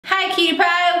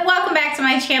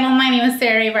channel. My name is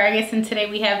Sarah Rae Vargas, and today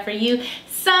we have for you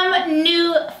some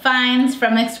new finds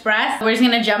from Express. We're just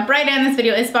gonna jump right in. This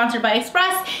video is sponsored by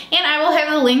Express, and I will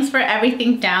have the links for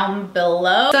everything down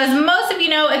below. So as most of you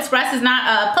know, Express is not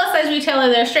a plus size retailer,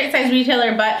 they're a straight size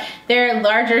retailer, but they're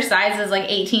larger sizes like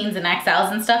 18s and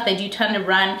XLs and stuff. They do tend to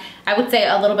run, I would say,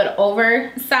 a little bit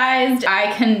oversized.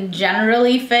 I can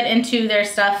generally fit into their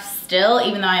stuff still,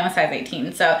 even though I'm a size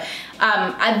 18. So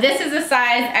this is a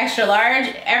size extra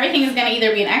large. Everything is gonna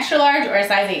either be an extra large or a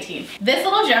size 18. This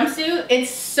little jumpsuit,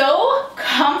 it's so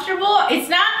comfortable. It's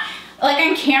not, like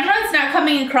on camera, it's not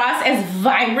coming across as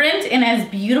vibrant and as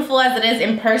beautiful as it is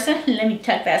in person. Let me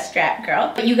tuck that strap,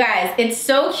 girl. But you guys, it's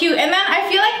so cute. And then I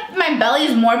feel like my belly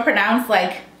is more pronounced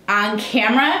like on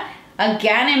camera.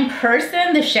 Again, in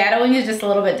person, the shadowing is just a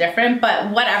little bit different, but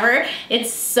whatever.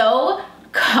 It's so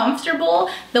comfortable.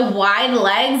 The wide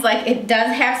legs, like it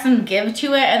does have some give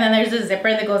to it, and then there's a zipper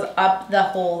that goes up the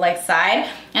whole like side,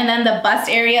 and then the bust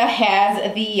area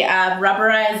has the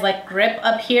rubberized like grip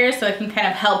up here, so it can kind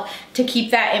of help to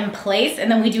keep that in place.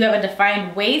 And then we do have a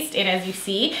defined waist, and as you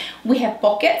see, we have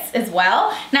pockets as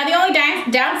well. Now the only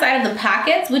downside of the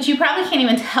pockets, which you probably can't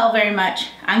even tell very much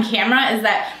on camera, is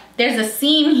that there's a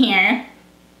seam here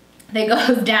that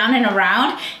goes down and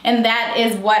around, and that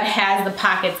is what has the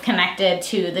pockets connected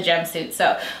to the jumpsuit.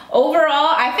 So overall,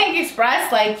 I think Express,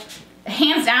 like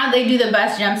hands down, they do the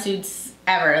best jumpsuits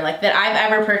ever, like that I've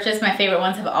ever purchased. My favorite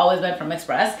ones have always been from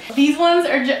Express. These ones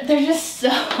are they're just so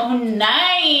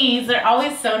nice. They're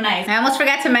always so nice. I almost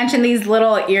forgot to mention these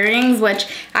little earrings, which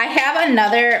I have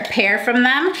another pair from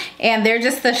them, and they're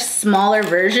just the smaller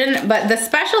version. But the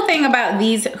special thing about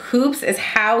these hoops is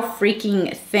how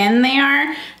freaking thin they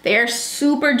are. They are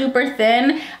super duper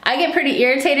thin. I get pretty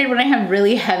irritated when I have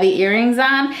really heavy earrings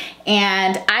on,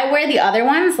 and I wear the other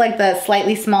ones, like the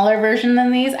slightly smaller version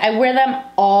than these. I wear them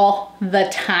all the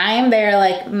time. They're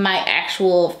like my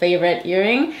actual favorite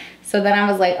earring. So then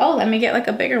I was like, oh, let me get like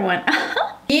a bigger one.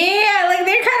 Yeah, like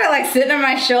they're kind of like sitting on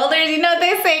my shoulders. You know what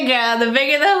they say, girl, the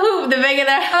bigger the hoop, the bigger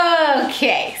the...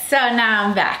 Okay, so now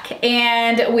I'm back,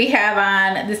 and we have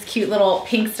on this cute little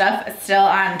pink stuff still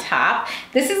on top.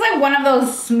 This is like one of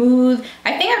those smooth,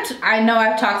 I know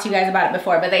I've talked to you guys about it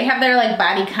before, but they have their like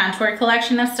body contour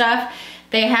collection of stuff.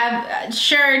 They have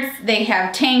shirts, they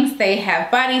have tanks, they have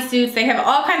bodysuits, they have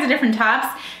all kinds of different tops.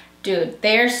 Dude,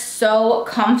 they're so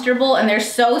comfortable and they're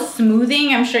so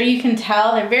smoothing. I'm sure you can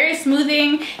tell. They're very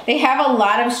smoothing. They have a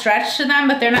lot of stretch to them,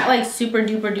 but they're not like super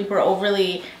duper duper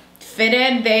overly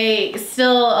fitted. They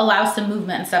still allow some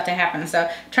movement and stuff to happen. So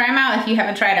try them out if you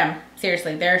haven't tried them.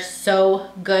 Seriously, they're so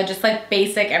good. Just like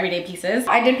basic everyday pieces.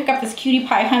 I did pick up this Cutie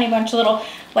Pie Honey Bunch little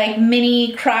like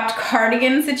mini cropped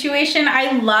cardigan situation.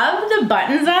 I love the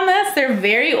buttons on this. They're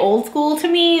very old school to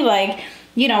me. Like,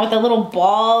 you know, with a little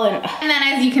ball. And then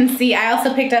as you can see, I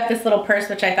also picked up this little purse,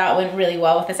 which I thought went really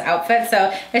well with this outfit.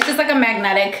 So it's just like a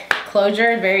magnetic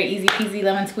closure, very easy peasy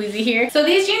lemon squeezy here. So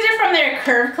these jeans are from their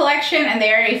Curve collection, and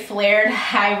they are a flared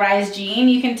high-rise jean.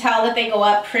 You can tell that they go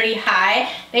up pretty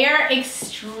high. They are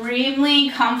extremely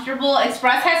comfortable.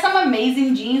 Express has some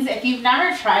amazing jeans. If you've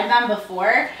never tried them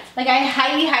before, like I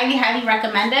highly, highly, highly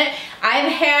recommend it.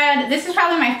 This is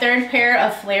probably my third pair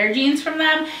of flare jeans from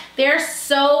them. They're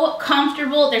so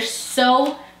comfortable, they're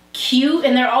so cute,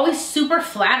 and they're always super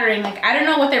flattering. Like, I don't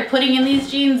know what they're putting in these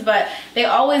jeans, but they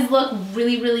always look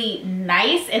really, really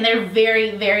nice, and they're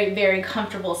very, very, very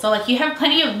comfortable. So like you have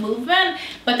plenty of movement,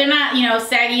 but they're not, you know,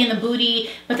 saggy in the booty,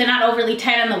 but they're not overly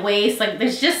tight on the waist. Like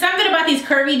there's just something about these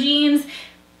curvy jeans.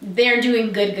 They're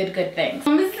doing good things.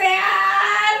 I'm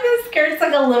sad. This skirt's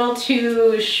like a little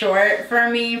too short for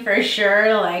me, for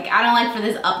sure. Like, I don't like for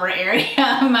this upper area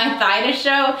of my thigh to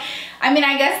show. I mean,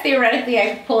 I guess theoretically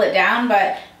I could pull it down,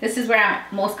 but this is where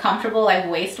I'm most comfortable, like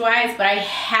waist-wise. But I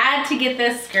had to get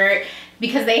this skirt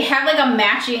because they have like a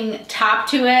matching top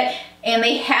to it, and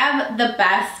they have the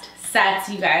best sets,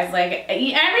 you guys. Like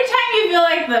every time you feel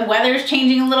like the weather's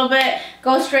changing a little bit,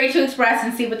 go straight to Express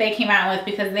and see what they came out with,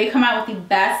 because they come out with the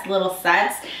best little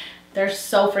sets. They're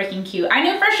so freaking cute. I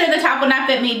knew for sure the top would not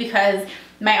fit me because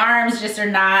my arms just are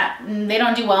not, they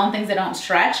don't do well in things that don't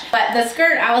stretch. But the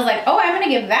skirt, I was like, oh, I'm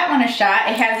gonna give that one a shot.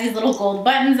 It has these little gold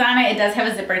buttons on it. It does have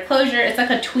a zippered closure. It's like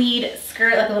a tweed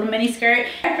skirt, like a little mini skirt.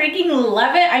 I freaking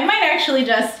love it. I might actually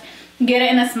just get it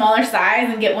in a smaller size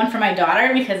and get one for my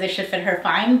daughter because they should fit her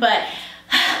fine. But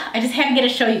I just had to get to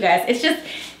show you guys.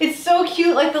 It's so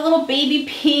cute, like the little baby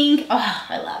pink. Oh,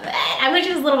 I love it. I wish it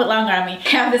was a little bit longer on me. I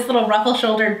have this little ruffle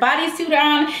shouldered bodysuit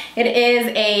on. It is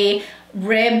a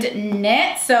ribbed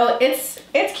knit, so it's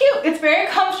cute. It's very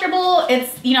comfortable.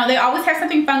 It's, you know, they always have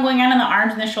something fun going on in the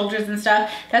arms and the shoulders and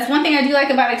stuff. That's one thing I do like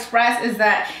about Express, is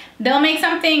that they'll make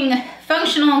something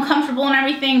functional and comfortable and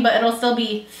everything, but it'll still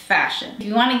be fashion. If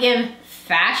you want to give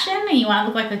fashion and you want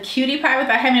to look like a cutie pie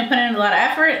without having to put in a lot of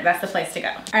effort, that's the place to go.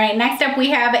 All right, next up we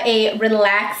have a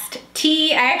relaxed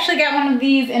tee. I actually got one of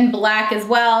these in black as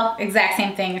well. Exact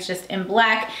same thing, it's just in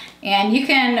black. And you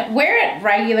can wear it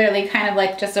regularly, kind of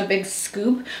like just a big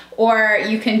scoop, or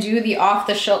you can do the off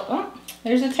the shoulder. Oh,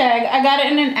 there's a tag. I got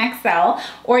it in an XL,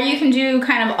 or you can do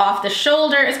kind of off the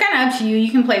shoulder. It's kind of up to you.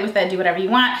 You can play with it, do whatever you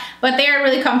want, but they are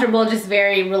really comfortable, just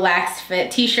very relaxed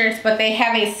fit t-shirts, but they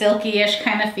have a silky-ish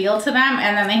kind of feel to them,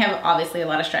 and then they have obviously a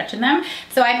lot of stretch in them.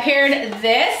 So I paired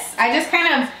this. I just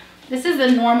kind of, this is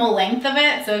the normal length of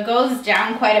it, so it goes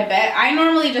down quite a bit. I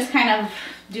normally just kind of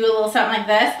do a little something like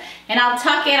this, and I'll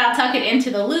tuck it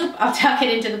into the loop, I'll tuck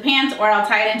it into the pants, or I'll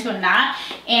tie it into a knot,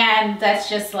 and that's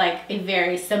just like a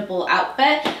very simple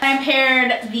outfit. I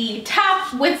paired the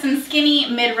top with some skinny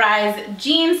mid-rise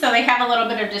jeans, so they have a little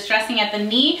bit of distressing at the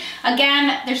knee.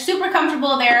 Again, they're super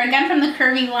comfortable. They're again from the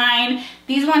curvy line.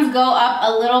 These ones go up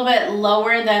a little bit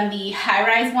lower than the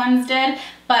high-rise ones did,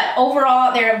 but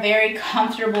overall they're a very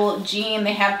comfortable jean.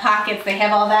 They have pockets, they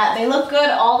have all that. They look good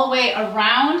all the way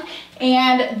around.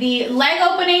 And the leg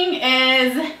opening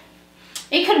is,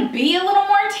 it could be a little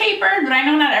more tapered, but I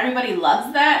know not everybody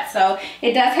loves that. So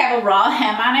it does have a raw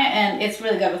hem on it, and it's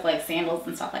really good with like sandals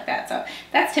and stuff like that. So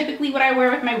that's typically what I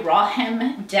wear with my raw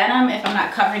hem denim if I'm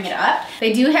not covering it up.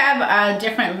 They do have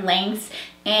different lengths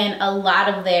in a lot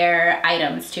of their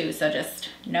items too, so just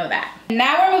know that.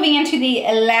 Now we're moving into the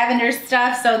lavender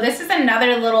stuff. So this is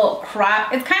another little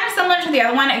crop. It's kind of similar to the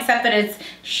other one, except that it's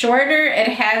shorter. It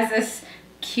has this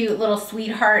cute little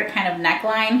sweetheart kind of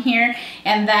neckline here,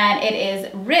 and then it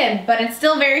is ribbed, but it's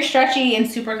still very stretchy and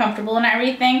super comfortable and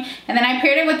everything. And then I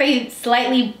paired it with a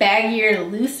slightly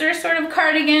baggier, looser sort of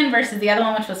cardigan versus the other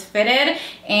one, which was fitted.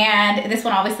 And this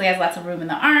one obviously has lots of room in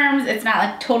the arms. It's not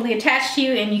like totally attached to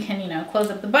you, and you can, you know,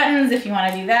 close up the buttons if you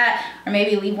want to do that, or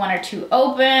maybe leave one or two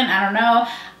open. I don't know.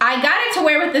 I got it to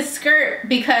wear with the skirt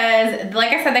because,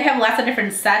 like I said, they have lots of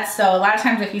different sets. So a lot of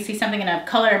times if you see something in a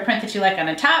color or print that you like on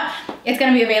a top, it's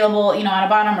going to be available, you know, on a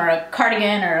bottom or a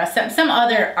cardigan or some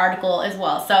other article as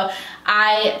well. So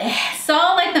I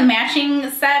saw like the matching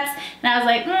sets and I was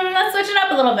like, let's switch it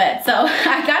up a little bit. So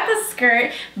I got the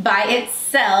skirt by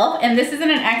itself, and this is in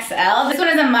an XL. This one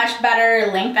is a much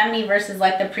better length on me versus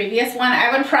like the previous one.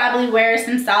 I would probably wear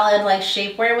some solid like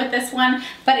shapewear with this one,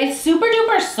 but it's super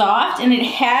duper soft and it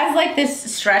has like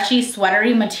this stretchy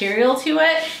sweatery material to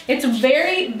it. It's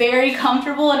very, very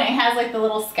comfortable, and it has like the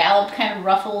little scalloped kind of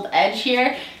ruffled edge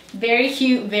here. Very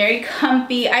cute, very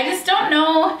comfy. I just don't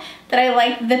know that I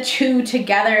like the two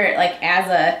together like as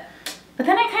a, but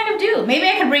then I kind of do. Maybe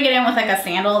I could bring it in with like a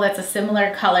sandal that's a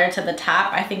similar color to the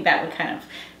top. I think that would kind of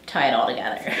tie it all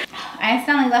together. I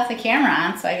accidentally left the camera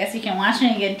on, so I guess you can watch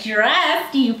me get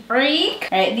dressed, you freak.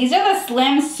 All right, these are the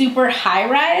slim super high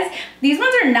rise. These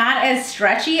ones are not as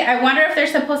stretchy. I wonder if they're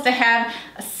supposed to have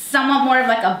somewhat more of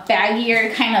like a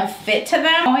baggier kind of fit to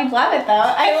them. Oh, I love it though.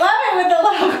 I love it with the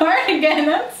little cardigan.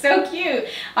 That's so cute.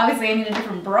 Obviously I need a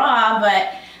different bra,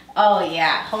 but oh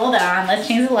yeah, hold on, let's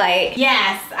change the light.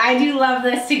 Yes, I do love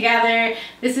this together.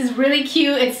 This is really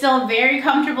cute. It's still very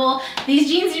comfortable. These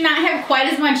jeans do not have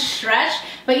quite as much stretch,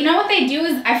 but you know what they do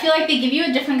is I feel like they give you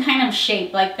a different kind of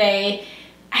shape. Like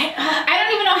I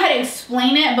don't even know how to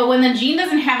explain it, but when the jean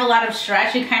doesn't have a lot of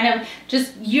stretch, it kind of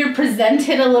just, you're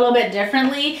presented a little bit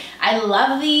differently. I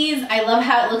love these. I love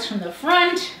how it looks from the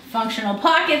front. Functional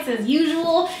pockets as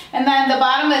usual. And then the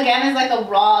bottom again is like a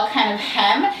raw kind of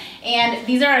hem. And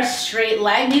these are a straight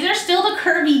leg. These are still the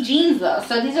curvy jeans though.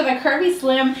 So these are the curvy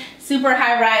slim, super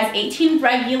high rise, 18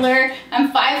 regular.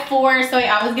 I'm 5'4", so I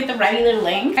always get the regular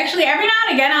length. Actually, every now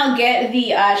and again, I'll get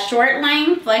the short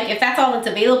length, like if that's all that's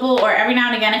available, or every now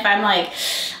and again, if I'm like,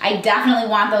 I definitely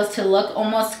want those to look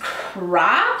almost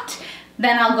cropped,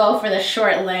 then I'll go for the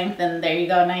short length, and there you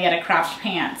go, now you got a cropped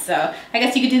pant. So I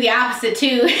guess you could do the opposite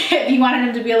too if you wanted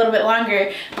them to be a little bit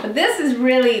longer. But this is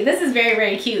very,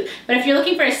 very cute. But if you're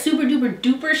looking for a super duper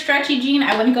duper stretchy jean,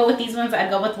 I wouldn't go with these ones.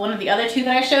 I'd go with one of the other two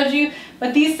that I showed you.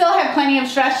 But these still have plenty of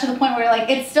stretch to the point where like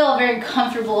it's still a very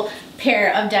comfortable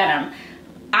pair of denim.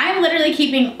 I'm literally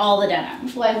keeping all the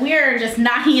denim. Like, we're just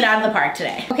knocking it out of the park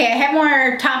today. Okay, I have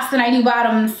more tops than I do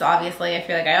bottoms. Obviously, I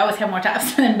feel like I always have more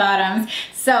tops than bottoms.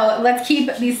 So let's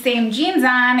keep these same jeans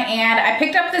on. And I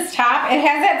picked up this top. It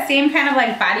has that same kind of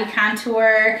like body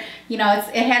contour, you know,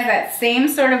 it has that same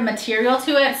sort of material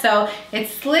to it. So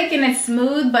it's slick and it's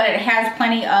smooth, but it has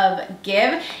plenty of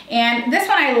give. And this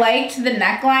one I liked the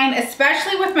neckline,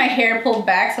 especially with my hair pulled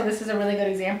back. So this is a really good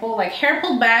example, like hair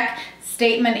pulled back,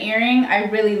 statement earring. I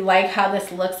really like how this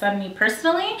looks on me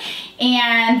personally.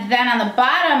 And then on the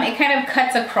bottom, it kind of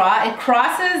cuts across, it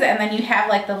crosses, and then you have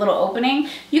like the little opening.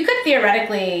 You could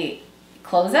theoretically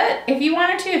close it if you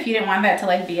wanted to, if you didn't want that to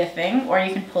like be a thing, or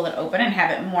you can pull it open and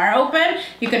have it more open.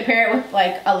 You could pair it with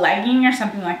like a legging or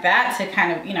something like that to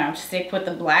kind of, you know, stick with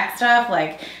the black stuff.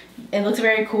 Like, it looks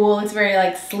very cool. It's very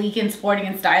like sleek and sporty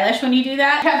and stylish when you do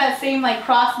that. Have that same like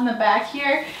cross in the back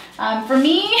here. For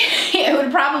me, it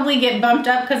would probably get bumped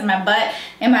up because my butt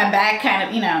and my back kind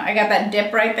of, you know, I got that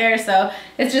dip right there, so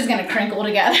it's just gonna crinkle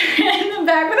together in the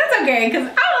back, but that's okay because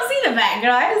I don't see the back,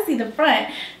 girl. I just see the front.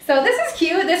 So this is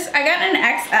cute. This, I got an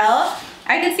XL.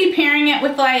 I could see pairing it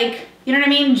with like, you know what I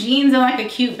mean, jeans and like a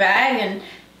cute bag, and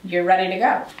you're ready to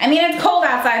go. I mean, it's cold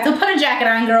outside, so put a jacket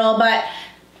on, girl, but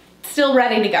still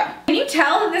ready to go. Can you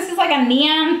tell that this is like a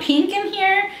neon pink in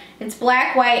here? It's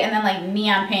black, white, and then like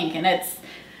neon pink, and it's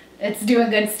doing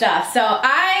good stuff. So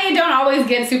I don't always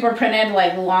get super printed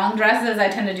like long dresses. I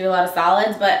tend to do a lot of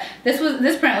solids, but this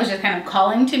print was just kind of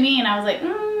calling to me, and I was like,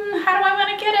 how do I want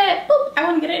to get it? Boop, I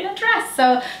want to get it in a dress.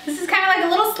 So this is kind of like a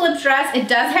little slip dress. It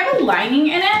does have a lining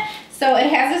in it. So it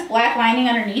has this black lining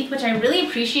underneath, which I really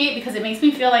appreciate because it makes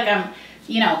me feel like I'm,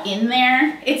 you know, in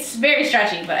there. It's very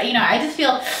stretchy, but you know, I just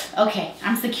feel, okay,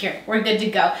 I'm secure. We're good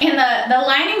to go. And the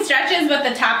lining stretches, but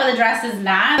the top of the dress is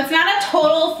not. It's not a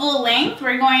total full length.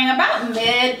 We're going about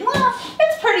mid, well,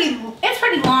 it's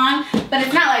pretty long, but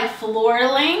it's not like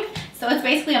floor length. So it's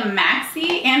basically a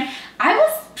maxi, and I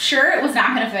was sure it was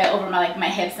not gonna fit over my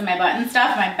hips and my butt and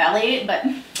stuff, my belly, but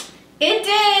it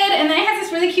did. And then it has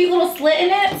this really cute little slit in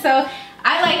it, so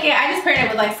I like it. I just paired it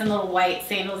with like some little white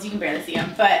sandals. You can barely see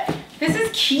them, but this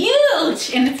is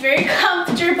cute and it's very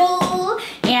comfortable.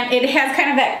 And it has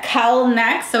kind of that cowl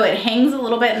neck, so it hangs a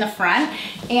little bit in the front.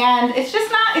 And it's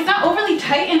just not, it's not overly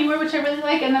tight anywhere, which I really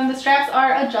like. And then the straps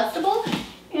are adjustable.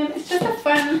 And it's just a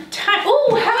fun time.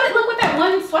 Oh, how did it look with that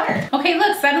one sweater? Okay,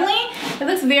 look, suddenly it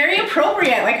looks very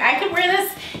appropriate. Like I could wear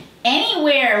this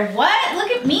anywhere. What?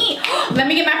 Look at me. Let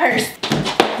me get my purse.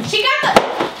 She got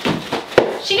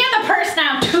the purse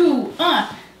now too. I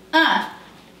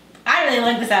really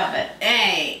like this outfit.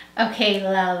 Hey. Okay,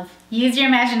 love. Use your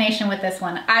imagination with this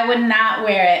one. I would not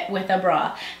wear it with a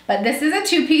bra, but this is a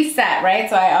two-piece set, right?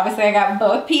 So I got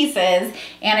both pieces,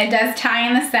 and it does tie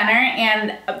in the center.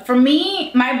 And for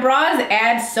me, my bras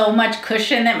add so much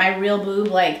cushion that my real boob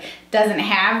like doesn't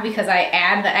have because I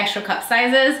add the extra cup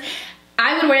sizes.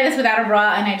 I would wear this without a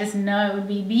bra, and I just know it would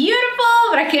be beautiful,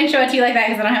 but I can't show it to you like that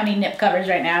because I don't have any nip covers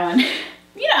right now. And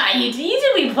you know how you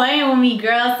should be playing with me,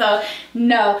 girl, so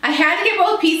no. I had to get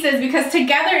both pieces because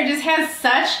together it just has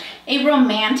such a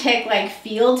romantic like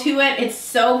feel to it. It's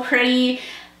so pretty.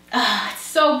 It's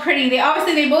so pretty. They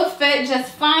both fit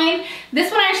just fine.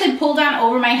 This one I actually pulled down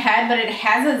over my head, but it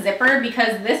has a zipper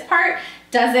because this part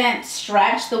doesn't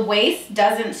stretch. The waist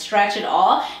doesn't stretch at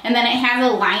all. And then it has a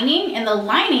lining, and the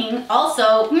lining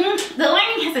also, the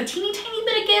lining has a teeny tiny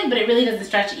bit of give, but it really doesn't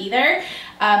stretch either.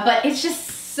 But it's just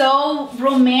so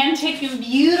romantic and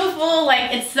beautiful.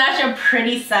 Like, it's such a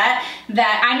pretty set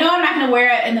that I know I'm not gonna wear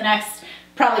it in the next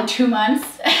probably 2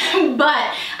 months,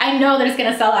 but I know that it's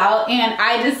gonna sell out, and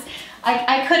I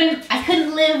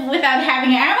couldn't live without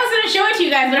having it. I was gonna show it to you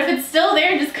guys, but if it's still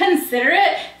there, just consider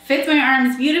it. Fits my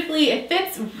arms beautifully. It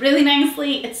fits really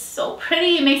nicely. It's so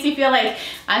pretty. It makes me feel like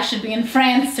I should be in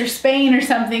France or Spain or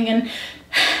something, and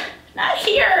not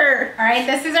here. All right,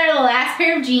 this is our last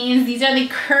pair of jeans. These are the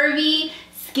curvy,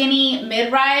 skinny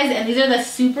mid-rise, and these are the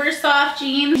super soft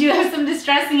jeans. You have some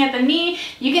distressing at the knee.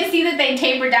 You can see that they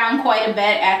taper down quite a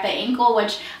bit at the ankle,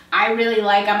 which I really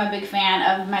like. I'm a big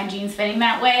fan of my jeans fitting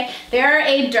that way. They're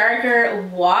a darker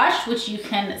wash, which you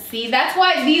can see. That's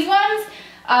why these ones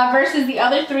versus the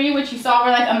other three, which you saw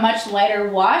were like a much lighter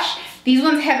wash, these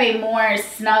ones have a more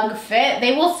snug fit.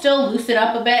 They will still loosen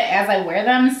up a bit as I wear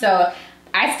them, so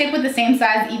I stick with the same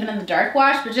size even in the dark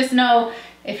wash. But just know,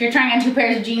 if you're trying on 2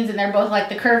 pairs of jeans and they're both like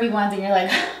the curvy ones and you're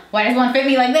like, why does one fit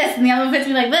me like this and the other one fits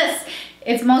me like this?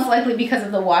 It's most likely because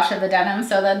of the wash of the denim.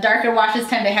 So the darker washes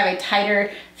tend to have a tighter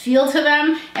feel to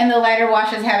them, and the lighter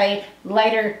washes have a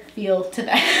lighter feel to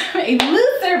them, a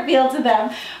looser feel to them.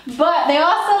 But they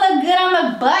also look good on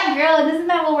the butt, girl, and isn't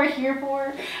that what we're here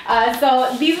for?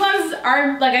 So these ones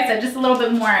are, like I said, just a little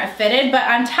bit more fitted, but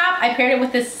on top I paired it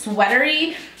with this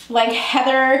sweatery, like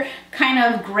heather kind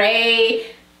of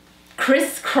gray,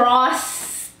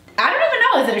 crisscross I don't even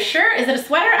know, is it a shirt? Is it a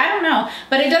sweater? I don't know.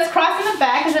 But it does cross in the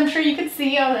back, as I'm sure you can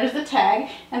see. Oh, there's the tag.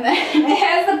 And then it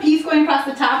has the piece going across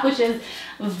the top, which is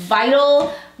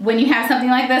vital when you have something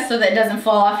like this so that it doesn't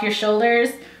fall off your shoulders.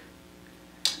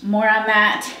 More on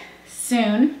that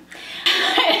soon.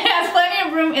 It has plenty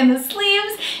of room in the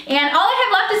sleeves, and all I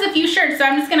have left is a few shirts, so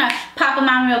I'm just gonna pop them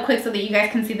on real quick so that you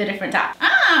guys can see the different tops.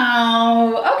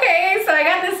 Oh, okay, so I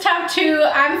got this top too.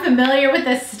 I'm familiar with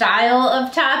this style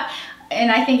of top,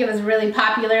 and I think it was really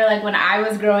popular like when I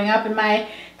was growing up in my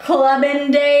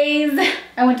clubbing days.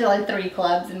 I went to like 3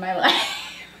 clubs in my life.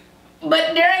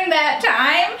 But during that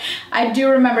time, I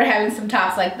do remember having some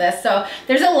tops like this. So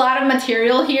there's a lot of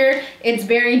material here. It's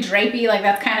very drapey, like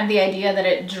that's kind of the idea, that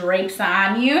it drapes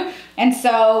on you. And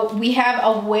so we have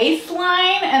a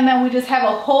waistline, and then we just have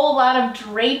a whole lot of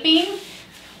draping.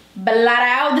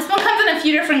 Blah. This one comes in a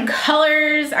few different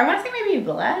colors. I want to say maybe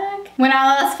black. When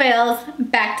all else fails,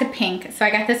 back to pink. So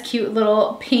I got this cute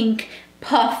little pink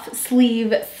puff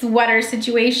sleeve sweater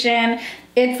situation.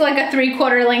 It's like a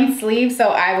 3/4 length sleeve, so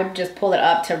I would just pull it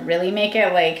up to really make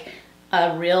it like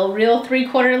a real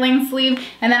 3/4 length sleeve.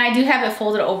 And then I do have it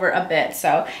folded over a bit,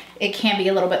 so it can be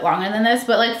a little bit longer than this.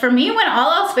 But like for me, when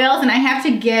all else fails and I have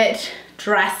to get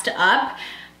dressed up,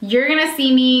 you're gonna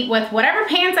see me with whatever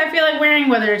pants I feel like wearing,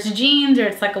 whether it's jeans or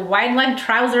it's like a wide leg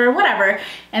trouser or whatever,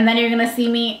 and then you're gonna see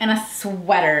me in a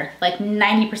sweater like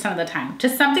 90% of the time.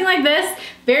 Just something like this,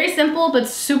 very simple but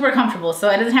super comfortable, so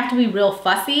it doesn't have to be real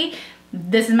fussy.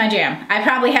 This is my jam. I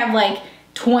probably have like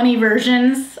 20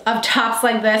 versions of tops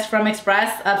like this from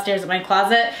Express upstairs in my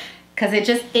closet, because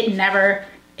it never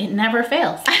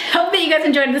fails. I hope that you guys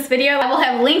enjoyed this video. I will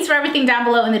have links for everything down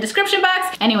below in the description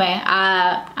box. Anyway,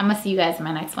 I'm gonna see you guys in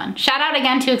my next one. Shout out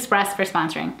again to Express for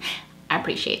sponsoring. I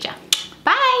appreciate ya.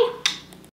 Bye.